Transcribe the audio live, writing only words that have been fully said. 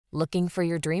Looking for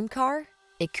your dream car?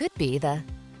 It could be the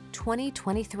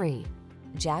 2023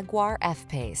 Jaguar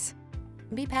F-Pace.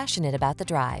 Be passionate about the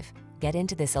drive. Get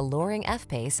into this alluring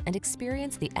F-Pace and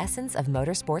experience the essence of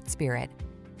motorsport spirit.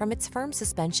 From its firm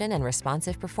suspension and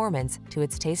responsive performance to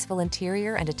its tasteful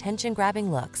interior and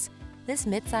attention-grabbing looks, this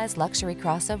midsize luxury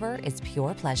crossover is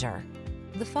pure pleasure.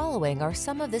 The following are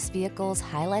some of this vehicle's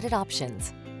highlighted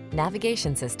options: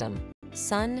 navigation system,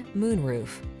 sun, moonroof,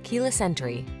 keyless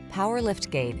entry, power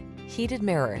liftgate, heated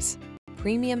mirrors,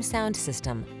 premium sound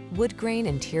system, wood grain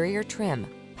interior trim,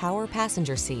 power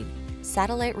passenger seat,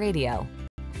 satellite radio,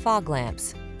 fog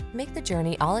lamps. Make the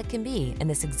journey all it can be in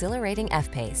this exhilarating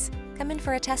F-Pace. Come in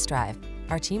for a test drive.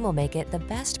 Our team will make it the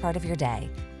best part of your day.